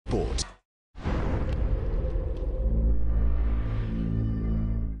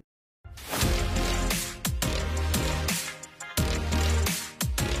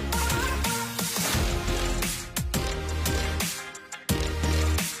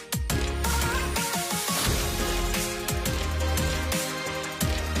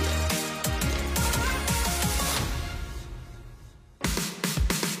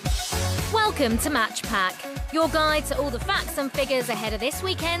Welcome to Match Pack, your guide to all the facts and figures ahead of this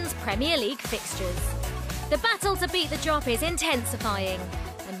weekend's Premier League fixtures. The battle to beat the drop is intensifying,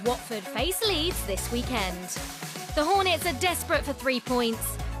 and Watford face Leeds this weekend. The Hornets are desperate for 3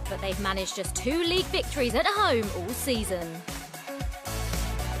 points, but they've managed just 2 league victories at home all season.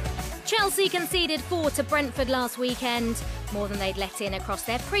 Chelsea conceded 4 to Brentford last weekend, more than they'd let in across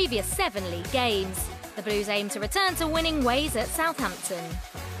their previous 7 league games. The Blues aim to return to winning ways at Southampton.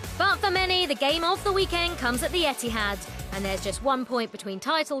 But for many, the game of the weekend comes at the Etihad, and there's just 1 point between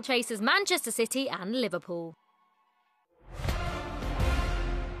title chasers Manchester City and Liverpool.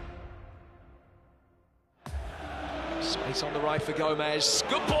 Space on the right for Gomez.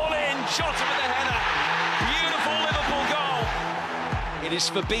 Good ball in, shot with the header. Beautiful Liverpool goal. It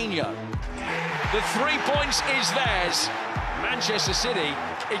is Fabinho. The 3 points is theirs. Manchester City,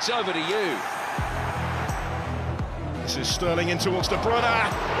 it's over to you. This is Sterling in towards De Bruyne,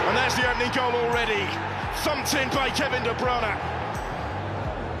 and there's the opening goal already. Thumped in by Kevin De Bruyne.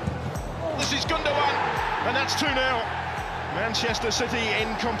 This is Gundogan, and that's 2-0. Manchester City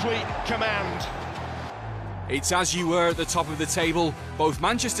in complete command. It's as you were at the top of the table. Both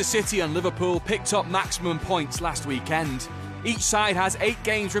Manchester City and Liverpool picked up maximum points last weekend. Each side has 8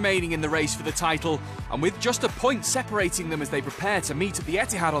 games remaining in the race for the title, and with just a point separating them as they prepare to meet at the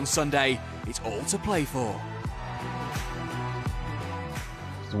Etihad on Sunday, it's all to play for.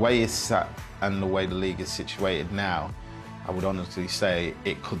 The way it's sat and the way the league is situated now, I would honestly say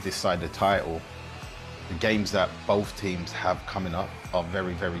it could decide the title. The games that both teams have coming up are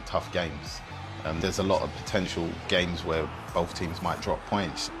very, very tough games. There's a lot of potential games where both teams might drop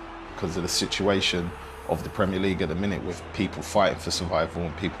points because of the situation of the Premier League at the minute, with people fighting for survival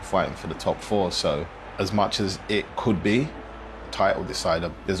and people fighting for the top 4. So as much as it could be a title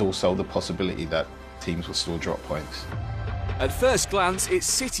decider, there's also the possibility that teams will still drop points. At first glance, it's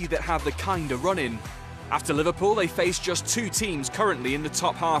City that have the kinder run-in. After Liverpool, they face just 2 teams currently in the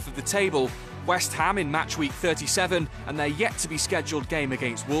top half of the table. West Ham in match week 37 and their yet-to-be-scheduled game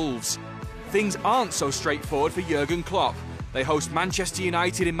against Wolves. Things aren't so straightforward for Jurgen Klopp. They host Manchester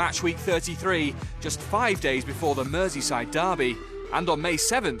United in match week 33, just 5 days before the Merseyside derby. And on May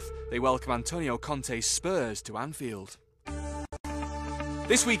 7th, they welcome Antonio Conte's Spurs to Anfield.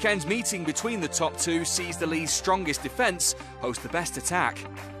 This weekend's meeting between the top 2 sees the league's strongest defence host the best attack.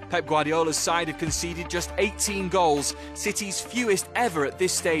 Pep Guardiola's side have conceded just 18 goals, City's fewest ever at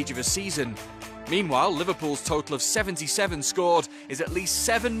this stage of a season. Meanwhile, Liverpool's total of 77 scored is at least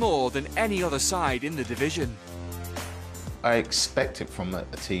 7 more than any other side in the division. I expect it from a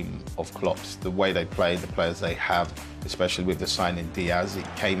team of Klopp's, the way they play, the players they have, especially with the signing Diaz. He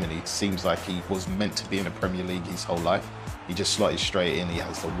came and he seems like he was meant to be in the Premier League his whole life. He just slotted straight in, he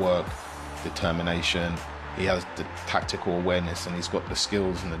has the work, determination, he has the tactical awareness, and he's got the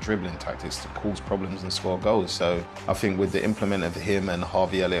skills and the dribbling tactics to cause problems and score goals. So I think with the implement of him and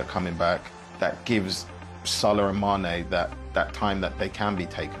Harvey Elliott coming back, that gives Salah and Mane that time that they can be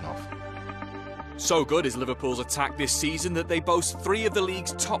taken off. So good is Liverpool's attack this season that they boast 3 of the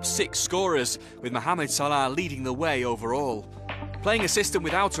league's top 6 scorers, with Mohamed Salah leading the way overall. Playing a system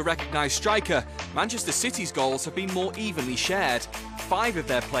without a recognised striker, Manchester City's goals have been more evenly shared, 5 of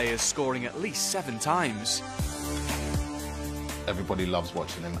their players scoring at least 7 times. Everybody loves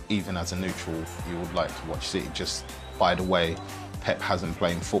watching them. Even as a neutral, you would like to watch City just by the way Pep hasn't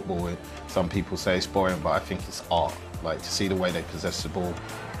played football. Some people say it's boring, but I think it's art. Like, to see the way they possess the ball,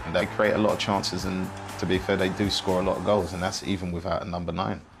 and they create a lot of chances, and to be fair, they do score a lot of goals, and that's even without a number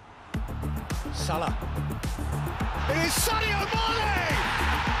 9. Salah. It is Sadio Mane!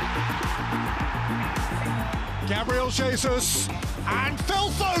 Gabriel Jesus and Phil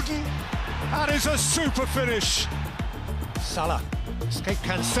Foden. That is a super finish. Salah. Escape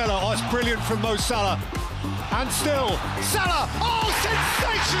Cancelo. Oh, it's brilliant from Mo Salah. And still, Salah. Oh,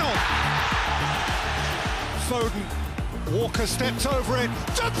 sensational! Foden. Walker steps over it.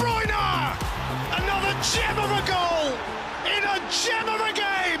 De Bruyne! Another gem of a goal in a gem of a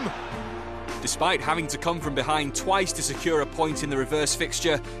game! Despite having to come from behind twice to secure a point in the reverse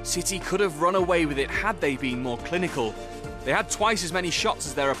fixture, City could have run away with it had they been more clinical. They had twice as many shots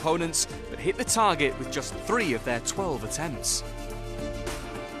as their opponents, but hit the target with just 3 of their 12 attempts.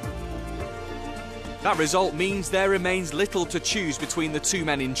 That result means there remains little to choose between the 2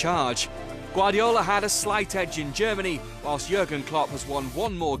 men in charge. Guardiola had a slight edge in Germany, whilst Jurgen Klopp has won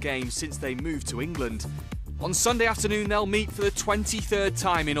 1 more game since they moved to England. On Sunday afternoon, they'll meet for the 23rd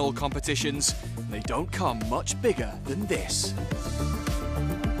time in all competitions. They don't come much bigger than this.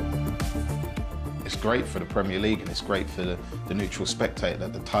 It's great for the Premier League, and it's great for the neutral spectator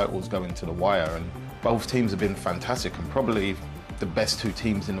that the title's going to the wire. And both teams have been fantastic, and probably the best two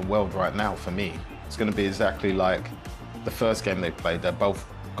teams in the world right now for me. It's going to be exactly like the first game they played. They're both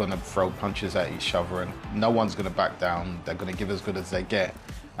going to throw punches at each other and no one's going to back down. They're going to give as good as they get,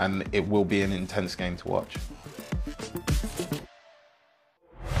 and it will be an intense game to watch.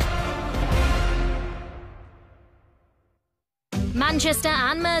 Manchester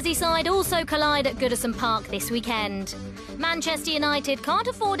and Merseyside also collide at Goodison Park this weekend. Manchester United can't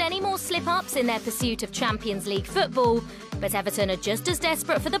afford any more slip-ups in their pursuit of Champions League football, but Everton are just as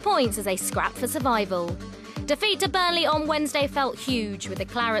desperate for the points as they scrap for survival. Defeat to Burnley on Wednesday felt huge, with the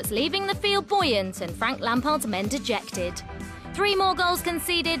Clarets leaving the field buoyant and Frank Lampard's men dejected. 3 more goals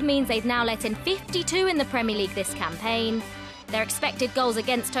conceded means they've now let in 52 in the Premier League this campaign. Their expected goals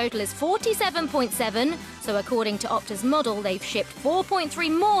against total is 47.7, so according to Opta's model, they've shipped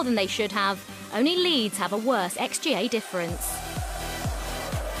 4.3 more than they should have. Only Leeds have a worse XGA difference.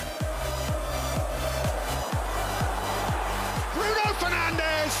 Bruno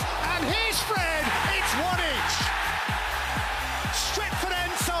Fernandes, and he's Fred. It's 1 each. Stretford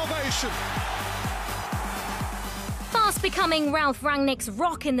end salvation. Fast becoming Ralph Rangnick's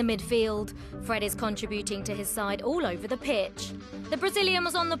rock in the midfield, Fred is contributing to his side all over the pitch. The Brazilian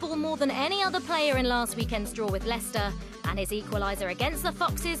was on the ball more than any other player in last weekend's draw with Leicester, and his equaliser against the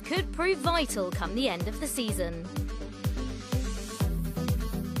Foxes could prove vital come the end of the season.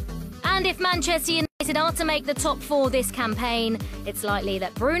 And if Manchester United are to make the top 4 this campaign, it's likely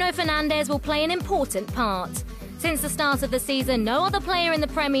that Bruno Fernandes will play an important part. Since the start of the season, no other player in the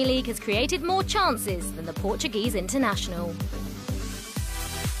Premier League has created more chances than the Portuguese international.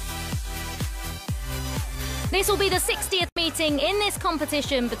 This will be the 60th meeting in this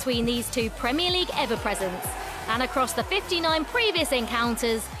competition between these two Premier League ever-presents. And across the 59 previous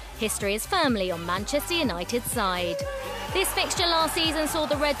encounters, history is firmly on Manchester United's side. This fixture last season saw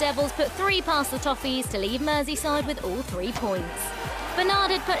the Red Devils put 3 past the Toffees to leave Merseyside with all 3 points.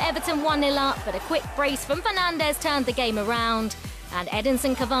 Bernard had put Everton 1-0 up, but a quick brace from Fernandes turned the game around, and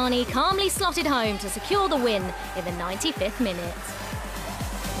Edinson Cavani calmly slotted home to secure the win in the 95th minute.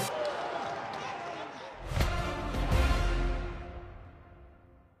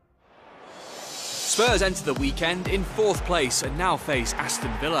 Spurs enter the weekend in 4th place and now face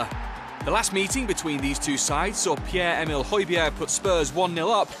Aston Villa. The last meeting between these two sides saw Pierre-Emile Højbjerg put Spurs 1-0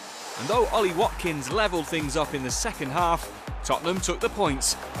 up, and though Ollie Watkins levelled things up in the second half, Tottenham took the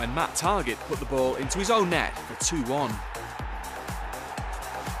points when Matt Targett put the ball into his own net for 2-1.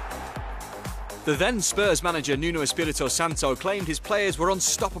 The then Spurs manager Nuno Espirito Santo claimed his players were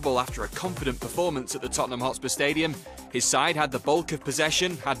unstoppable after a confident performance at the Tottenham Hotspur Stadium. His side had the bulk of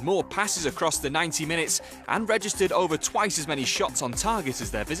possession, had more passes across the 90 minutes and registered over twice as many shots on target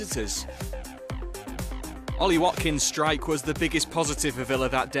as their visitors. Ollie Watkins' strike was the biggest positive for Villa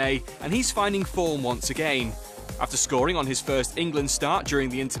that day, and he's finding form once again. After scoring on his first England start during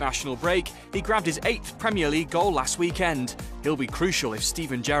the international break, he grabbed his 8th Premier League goal last weekend. He'll be crucial if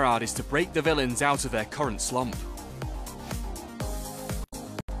Steven Gerrard is to break the Villains out of their current slump.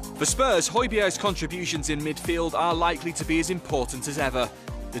 For Spurs, Højbjerg's contributions in midfield are likely to be as important as ever.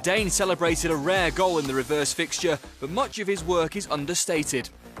 The Dane celebrated a rare goal in the reverse fixture, but much of his work is understated.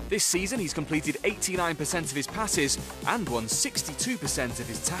 This season he's completed 89% of his passes and won 62% of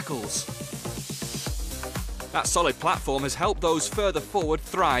his tackles. That solid platform has helped those further forward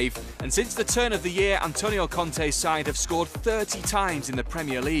thrive, and since the turn of the year, Antonio Conte's side have scored 30 times in the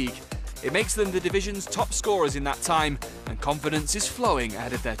Premier League. It makes them the division's top scorers in that time, and confidence is flowing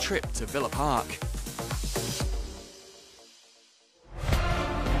ahead of their trip to Villa Park.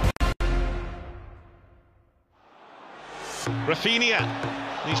 Rafinha,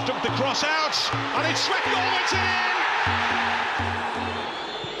 he's took the cross out, and it's swept onwards and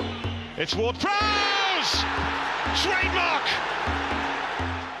in! It's Ward-Prowse! Trademark!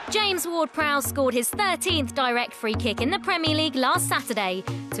 James Ward-Prowse scored his 13th direct free kick in the Premier League last Saturday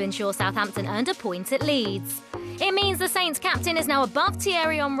to ensure Southampton earned a point at Leeds. It means the Saints captain is now above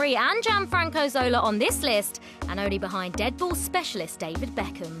Thierry Henry and Gianfranco Zola on this list, and only behind dead ball specialist David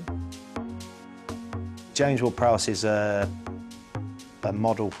Beckham. James Ward-Prowse is a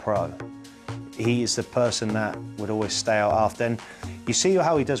model pro. He is the person that would always stay out after. And you see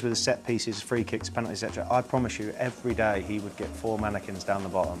how he does with the set pieces, free kicks, penalties, etc. I promise you, every day he would get 4 mannequins down the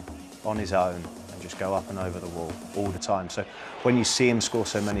bottom on his own and just go up and over the wall all the time. So when you see him score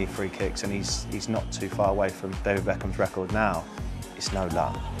so many free kicks, and he's not too far away from David Beckham's record now, it's no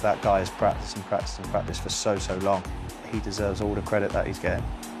luck. That guy has practiced and practiced and practiced for so long. He deserves all the credit that he's getting.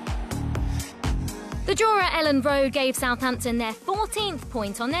 The draw at Ellen Road gave Southampton their 14th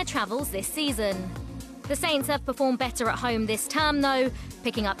point on their travels this season. The Saints have performed better at home this term though,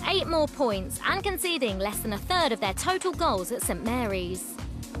 picking up 8 more points and conceding less than a third of their total goals at St Mary's.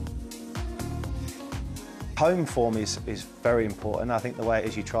 Home form is very important. I think the way it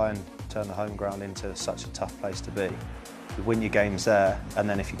is, you try and turn the home ground into such a tough place to be. You win your games there, and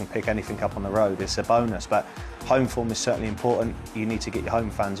then if you can pick anything up on the road, it's a bonus. But home form is certainly important. You need to get your home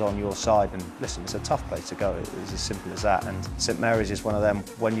fans on your side, and listen, it's a tough place to go. It's as simple as that. And St Mary's is one of them.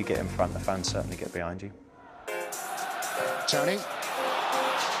 When you get in front, the fans certainly get behind you. Tony.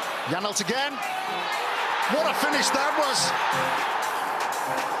 Janelt again. What a finish that was.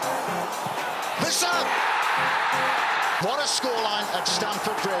 Visser. What a scoreline at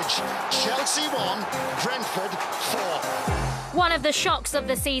Stamford Bridge. Chelsea 1, Brentford 4. One of the shocks of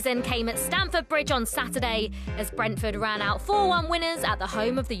the season came at Stamford Bridge on Saturday as Brentford ran out 4-1 winners at the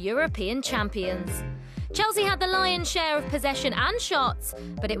home of the European champions. Chelsea had the lion's share of possession and shots,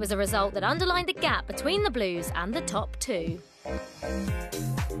 but it was a result that underlined the gap between the Blues and the top 2.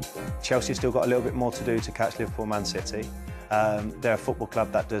 Chelsea's still got a little bit more to do to catch Liverpool and Man City. They're a football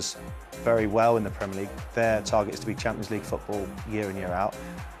club that does very well in the Premier League. Their target is to be Champions League football year in, year out.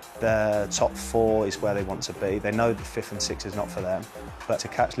 The top 4 is where they want to be. They know that 5th and 6th is not for them. But to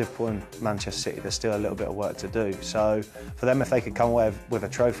catch Liverpool and Manchester City, there's still a little bit of work to do. So for them, if they could come away with a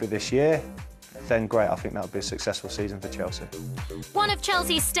trophy this year, then great. I think that would be a successful season for Chelsea. One of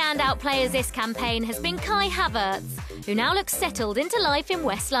Chelsea's standout players this campaign has been Kai Havertz, who now looks settled into life in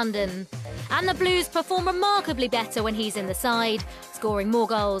West London. And the Blues perform remarkably better when he's in the side, scoring more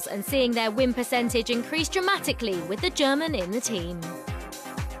goals and seeing their win percentage increase dramatically with the German in the team.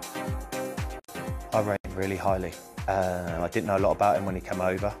 I rate him really highly. I didn't know a lot about him when he came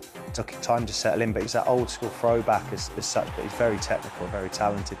over. It took time to settle in, but he's that old school throwback as such, but he's very technical, very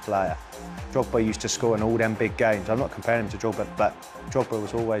talented player. Drogba used to score in all them big games. I'm not comparing him to Drogba, but Drogba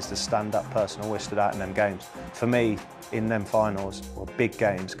was always the stand-up person, always stood out in them games. For me, in them finals, or big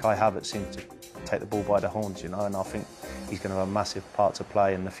games, Kai Havertz seems to take the ball by the horns, you know, and I think he's going to have a massive part to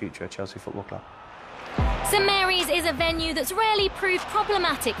play in the future of Chelsea Football Club. St Mary's is a venue that's rarely proved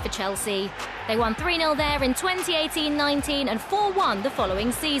problematic for Chelsea. They won 3-0 there in 2018-19 and 4-1 the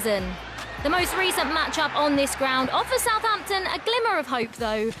following season. The most recent match-up on this ground offers Southampton a glimmer of hope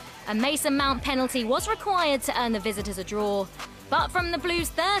though. A Mason Mount penalty was required to earn the visitors a draw. But from the Blues'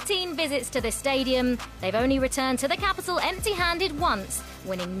 13 visits to this stadium, they've only returned to the capital empty-handed once,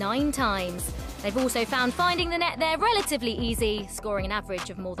 winning 9 times. They've also found finding the net there relatively easy, scoring an average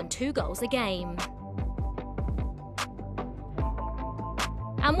of more than 2 goals a game.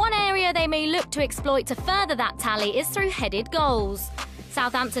 And one area they may look to exploit to further that tally is through headed goals.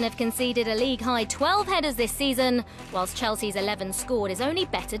 Southampton have conceded a league-high 12 headers this season, whilst Chelsea's 11 scored is only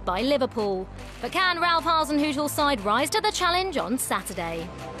bettered by Liverpool. But can Ralph Hasenhüttl's side rise to the challenge on Saturday?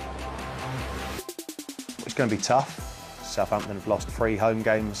 It's going to be tough. Southampton have lost 3 home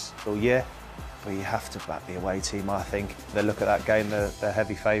games all year, but you have to back the away team, I think. They look at that game, they're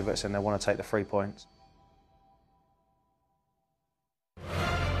heavy favourites and they want to take the 3 points.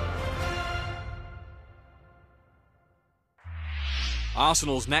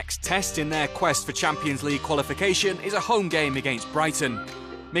 Arsenal's next test in their quest for Champions League qualification is a home game against Brighton.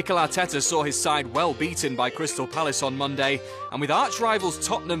 Mikel Arteta saw his side well beaten by Crystal Palace on Monday, and with arch-rivals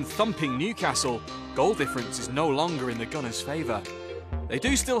Tottenham thumping Newcastle, goal difference is no longer in the Gunners' favour. They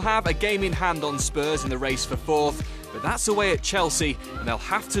do still have a game in hand on Spurs in the race for 4th, but that's away at Chelsea, and they'll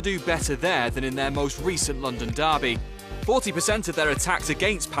have to do better there than in their most recent London derby. 40% of their attacks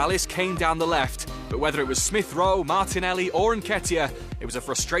against Palace came down the left, but whether it was Smith Rowe, Martinelli or Nketiah, it was a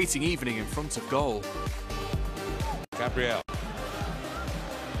frustrating evening in front of goal. Gabriel.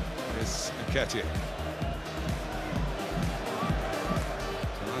 Here's Nketiah.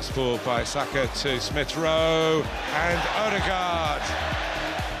 Nice ball by Saka to Smith Rowe, and Odegaard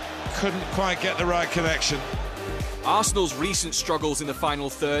couldn't quite get the right connection. Arsenal's recent struggles in the final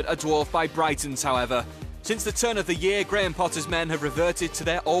third are dwarfed by Brighton's, however. Since the turn of the year, Graham Potter's men have reverted to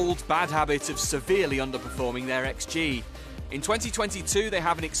their old bad habit of severely underperforming their XG. In 2022, they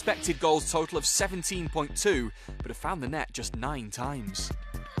have an expected goals total of 17.2, but have found the net just 9 times.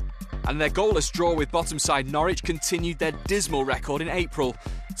 And their goalless draw with bottom side Norwich continued their dismal record in April.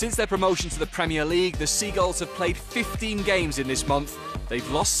 Since their promotion to the Premier League, the Seagulls have played 15 games in this month. They've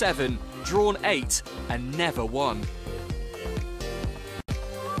lost 7, drawn 8, and never won.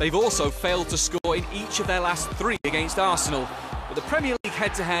 They've also failed to score in each of their last 3 against Arsenal, but the Premier League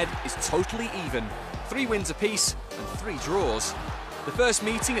head-to-head is totally even. 3 wins apiece and 3 draws. The first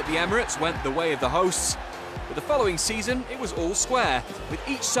meeting at the Emirates went the way of the hosts, but the following season it was all square, with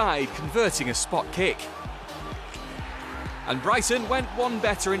each side converting a spot kick. And Brighton went one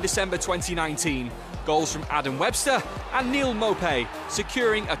better in December 2019. Goals from Adam Webster and Neil Maupay,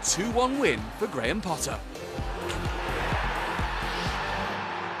 securing a 2-1 win for Graham Potter.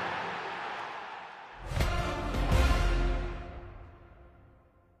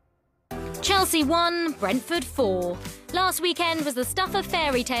 Chelsea 1, Brentford 4. Last weekend was the stuff of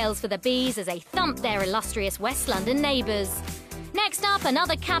fairy tales for the Bees as they thumped their illustrious West London neighbours. Next up,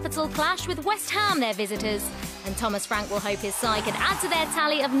 another capital clash with West Ham, their visitors. And Thomas Frank will hope his side can add to their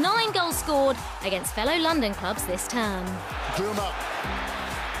tally of 9 goals scored against fellow London clubs this term. Boomer.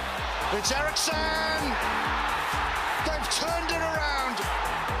 It's Eriksson. They've turned it around.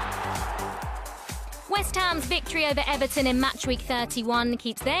 West Ham's victory over Everton in matchweek 31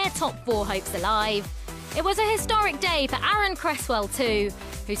 keeps their top 4 hopes alive. It was a historic day for Aaron Cresswell too,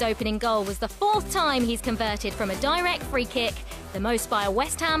 whose opening goal was the 4th time he's converted from a direct free kick, the most by a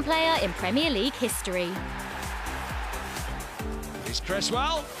West Ham player in Premier League history. It's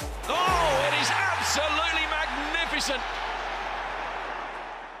Cresswell. Oh, it is absolutely magnificent.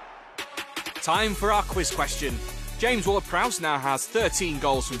 Time for our quiz question. James Ward-Prowse now has 13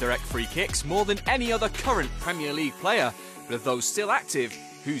 goals from direct free kicks, more than any other current Premier League player. But of those still active,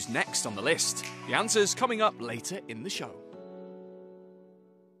 who's next on the list? The answer's coming up later in the show.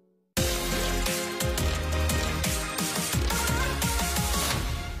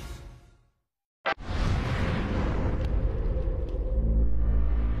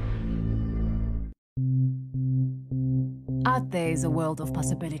 Out there is a world of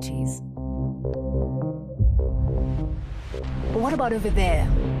possibilities. But what about over there?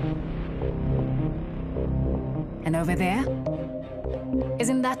 And over there?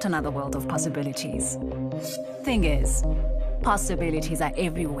 Isn't that another world of possibilities? Thing is, possibilities are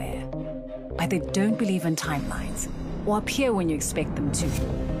everywhere, but they don't believe in timelines or appear when you expect them to.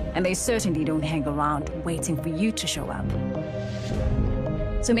 And they certainly don't hang around waiting for you to show up.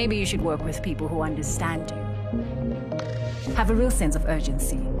 So maybe you should work with people who understand you, have a real sense of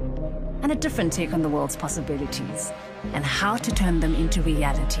urgency, and a different take on the world's possibilities and how to turn them into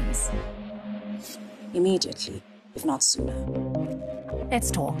realities. Immediately, if not sooner.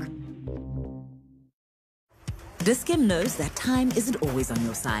 Let's talk. Discim knows that time isn't always on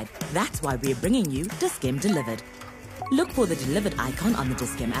your side. That's why we're bringing you Discim Delivered. Look for the Delivered icon on the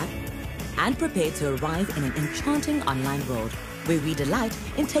Discim app and prepare to arrive in an enchanting online world where we delight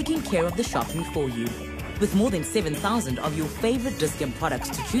in taking care of the shopping for you. With more than 7,000 of your favorite Discim products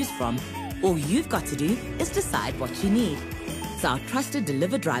to choose from, all you've got to do is decide what you need. So our trusted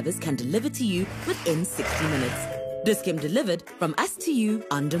deliver drivers can deliver to you within 60 minutes. Discim Delivered, from us to you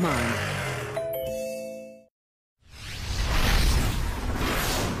on demand.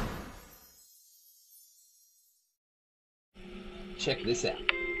 Check this out.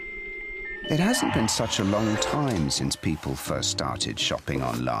 It hasn't been such a long time since people first started shopping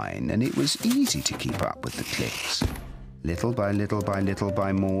online, and it was easy to keep up with the clicks. Little by little by little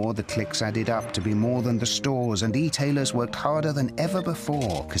by more, the clicks added up to be more than the stores, and e-tailers worked harder than ever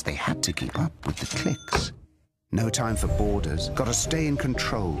before because they had to keep up with the clicks. No time for borders, gotta stay in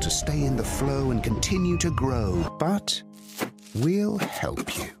control to stay in the flow and continue to grow. But we'll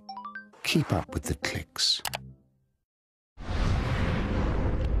help you keep up with the clicks.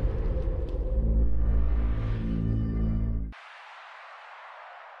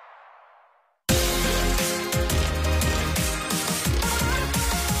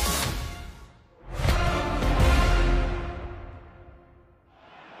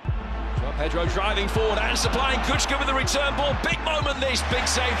 Pedro driving forward and supplying Kuchka with the return ball. Big moment this, big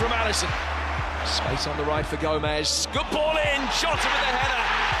save from Alisson. Space on the right for Gomez. Good ball in, Jota with the header.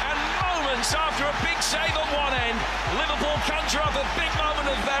 And moments after a big save on one end, Liverpool conjure up a big moment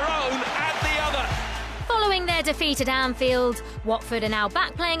of their own at the other. Following their defeat at Anfield, Watford are now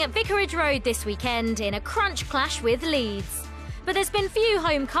back playing at Vicarage Road this weekend in a crunch clash with Leeds. But there's been few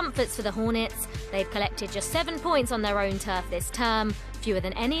home comforts for the Hornets. They've collected just 7 points on their own turf this term, fewer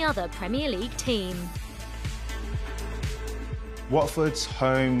than any other Premier League team. Watford's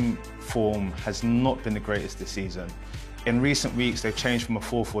home form has not been the greatest this season. In recent weeks, they've changed from a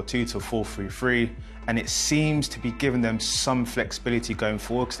 4-4-2 to a 4-3-3, and it seems to be giving them some flexibility going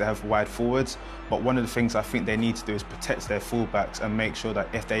forward because they have wide forwards. But one of the things I think they need to do is protect their fullbacks and make sure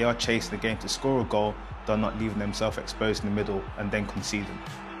that if they are chasing the game to score a goal, they're not leaving themselves exposed in the middle and then conceding.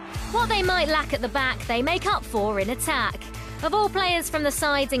 What they might lack at the back, they make up for in attack. Of all players from the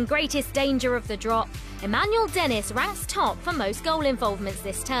sides in greatest danger of the drop, Emmanuel Dennis ranks top for most goal involvements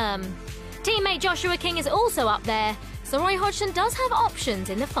this term. Teammate Joshua King is also up there, so Roy Hodgson does have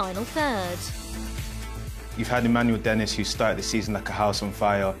options in the final third. You've had Emmanuel Dennis, who started the season like a house on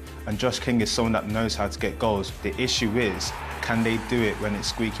fire, and Josh King is someone that knows how to get goals. The issue is, can they do it when it's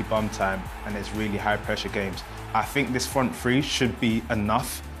squeaky bum time and there's really high pressure games? I think this front three should be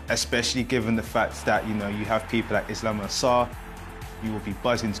enough, especially given the fact that, you have people like Islam Assar, you will be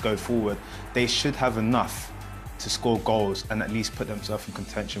buzzing to go forward. They should have enough to score goals and at least put themselves in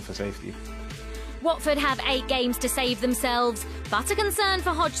contention for safety. Watford have 8 games to save themselves, but a concern for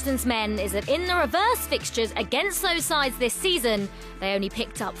Hodgson's men is that in the reverse fixtures against those sides this season, they only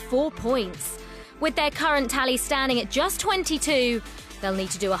picked up 4 points. With their current tally standing at just 22, they'll need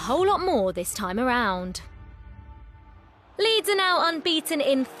to do a whole lot more this time around. Leeds are now unbeaten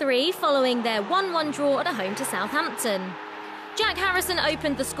in 3 following their 1-1 draw at home to Southampton. Jack Harrison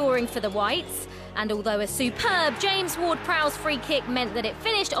opened the scoring for the Whites, and although a superb James Ward-Prowse free kick meant that it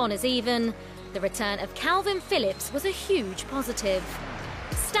finished honours even, the return of Calvin Phillips was a huge positive.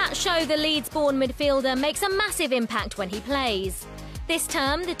 Stats show the Leeds-born midfielder makes a massive impact when he plays. This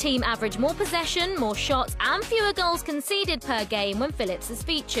term, the team averaged more possession, more shots and fewer goals conceded per game when Phillips has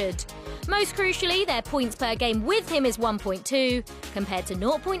featured. Most crucially, their points per game with him is 1.2, compared to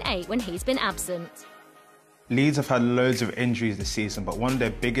 0.8 when he's been absent. Leeds have had loads of injuries this season, but one of their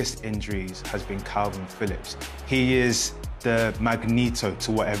biggest injuries has been Calvin Phillips. He is the magneto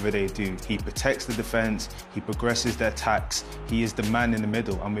to whatever they do. He protects the defence, he progresses their attacks, he is the man in the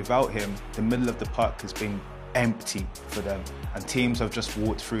middle, and without him, the middle of the park has been empty for them, and teams have just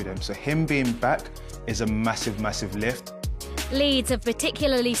walked through them. So him being back is a massive, massive lift. Leeds have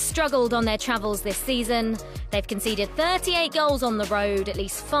particularly struggled on their travels this season. They've conceded 38 goals on the road, at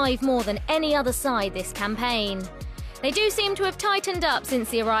least 5 more than any other side this campaign. They do seem to have tightened up since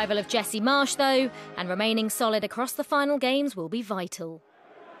the arrival of Jesse Marsh though, and remaining solid across the final games will be vital.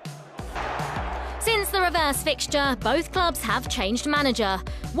 Since the reverse fixture, both clubs have changed manager,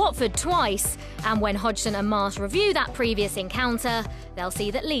 Watford twice, and when Hodgson and Marsh review that previous encounter, they'll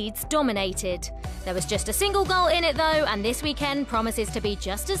see that Leeds dominated. There was just a single goal in it though, and this weekend promises to be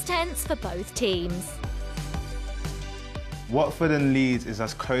just as tense for both teams. Watford and Leeds is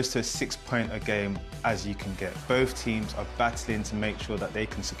as close to a 6-point a game as you can get. Both teams are battling to make sure that they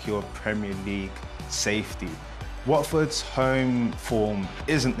can secure Premier League safety. Watford's home form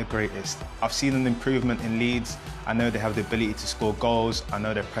isn't the greatest. I've seen an improvement in Leeds. I know they have the ability to score goals. I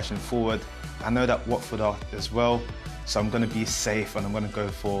know they're pressing forward. I know that Watford are as well. So I'm going to be safe and I'm going to go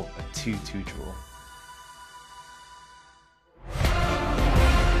for a 2-2 draw.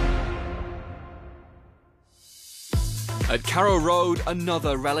 At Carrow Road,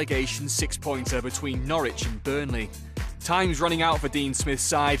 another relegation 6-pointer between Norwich and Burnley. Time's running out for Dean Smith's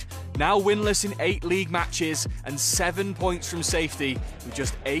side, now winless in 8 league matches and 7 points from safety, with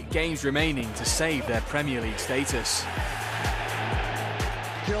just 8 games remaining to save their Premier League status.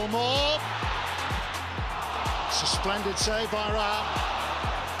 Gilmore. It's a splendid save by Rahm.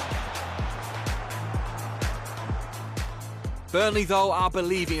 Burnley, though, are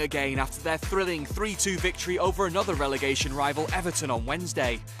believing again after their thrilling 3-2 victory over another relegation rival, Everton, on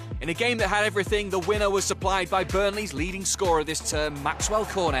Wednesday. In a game that had everything, the winner was supplied by Burnley's leading scorer this term, Maxwell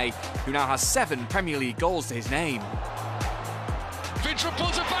Cornet, who now has 7 Premier League goals to his name. Vidra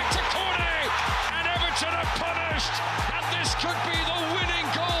pulls it back to Cornet, and Everton are punished, and this could be the winning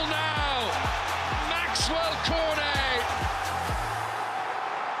goal now. Maxwell Cornet.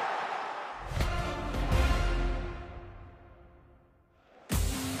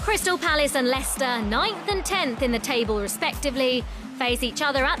 Crystal Palace and Leicester, 9th and 10th in the table respectively, face each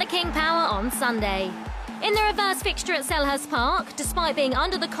other at the King Power on Sunday. In the reverse fixture at Selhurst Park, despite being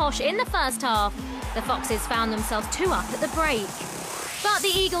under the cosh in the first half, the Foxes found themselves 2 up at the break. But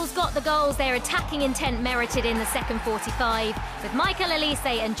the Eagles got the goals their attacking intent merited in the second 45, with Michael Elise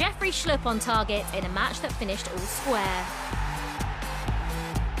and Jeffrey Schlupp on target in a match that finished all square.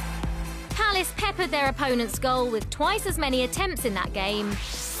 Palace peppered their opponent's goal with twice as many attempts in that game.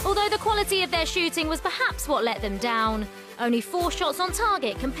 Although the quality of their shooting was perhaps what let them down, only 4 shots on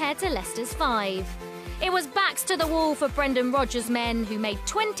target compared to Leicester's 5. It was backs to the wall for Brendan Rodgers' men, who made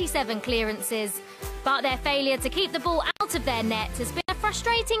 27 clearances, but their failure to keep the ball out of their net has been a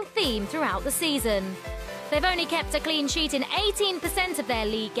frustrating theme throughout the season. They've only kept a clean sheet in 18% of their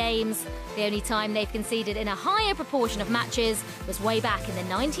league games. The only time they've conceded in a higher proportion of matches was way back in the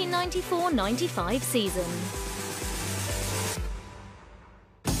 1994-95 season.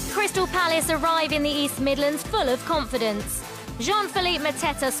 Crystal Palace arrive in the East Midlands full of confidence. Jean-Philippe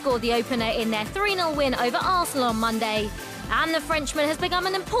Mateta scored the opener in their 3-0 win over Arsenal on Monday, and the Frenchman has become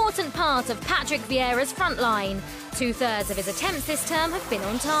an important part of Patrick Vieira's front line. 2/3 of his attempts this term have been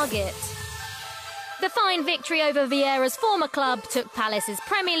on target. The fine victory over Vieira's former club took Palace's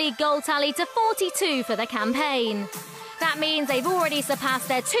Premier League goal tally to 42 for the campaign. That means they've already surpassed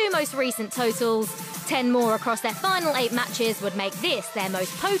their 2 most recent totals. 10 more across their final 8 matches would make this their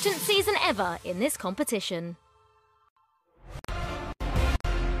most potent season ever in this competition.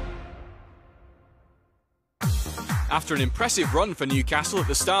 After an impressive run for Newcastle at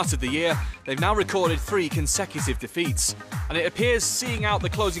the start of the year, they've now recorded 3 consecutive defeats. And it appears seeing out the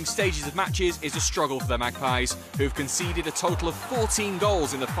closing stages of matches is a struggle for the Magpies, who've conceded a total of 14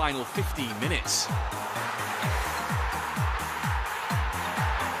 goals in the final 15 minutes.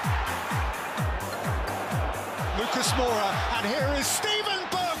 Lucas Moura, and here is Stephen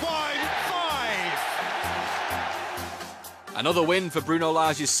Bergwijn, 5. Another win for Bruno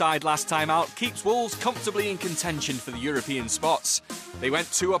Lage's side last time out keeps Wolves comfortably in contention for the European spots. They went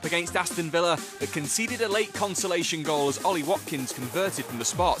 2 up against Aston Villa, but conceded a late consolation goal as Ollie Watkins converted from the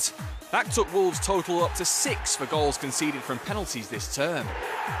spot. That took Wolves' total up to 6 for goals conceded from penalties this term.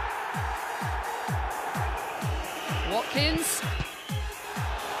 Watkins,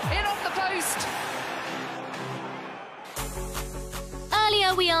 in off the post.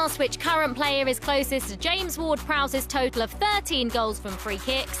 Earlier we asked which current player is closest to James Ward-Prowse's total of 13 goals from free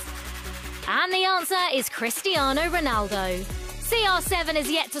kicks. And the answer is Cristiano Ronaldo. CR7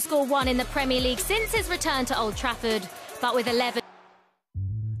 has yet to score 1 in the Premier League since his return to Old Trafford, but with 11...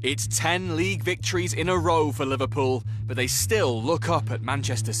 It's 10 league victories in a row for Liverpool, but they still look up at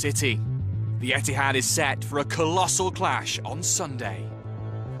Manchester City. The Etihad is set for a colossal clash on Sunday.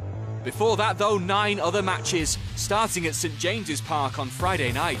 Before that, though, 9 other matches, starting at St James's Park on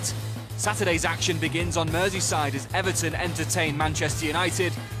Friday night. Saturday's action begins on Merseyside as Everton entertain Manchester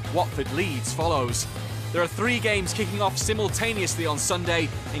United. Watford Leeds follows. There are 3 games kicking off simultaneously on Sunday,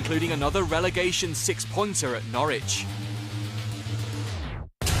 including another relegation 6-pointer at Norwich.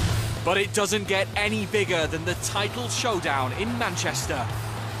 But it doesn't get any bigger than the title showdown in Manchester.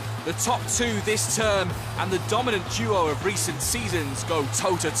 The top 2 this term and the dominant duo of recent seasons go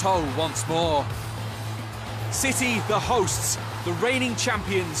toe-to-toe once more. City, the hosts, the reigning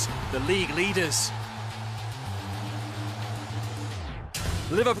champions, the league leaders.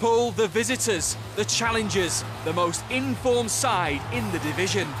 Liverpool, the visitors, the challengers, the most informed side in the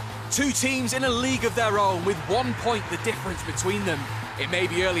division. 2 teams in a league of their own with 1 point the difference between them. It may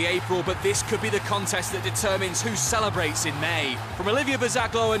be early April, but this could be the contest that determines who celebrates in May. From Olivia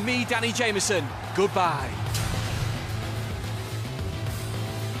Bazaglo and me, Danny Jameson, goodbye.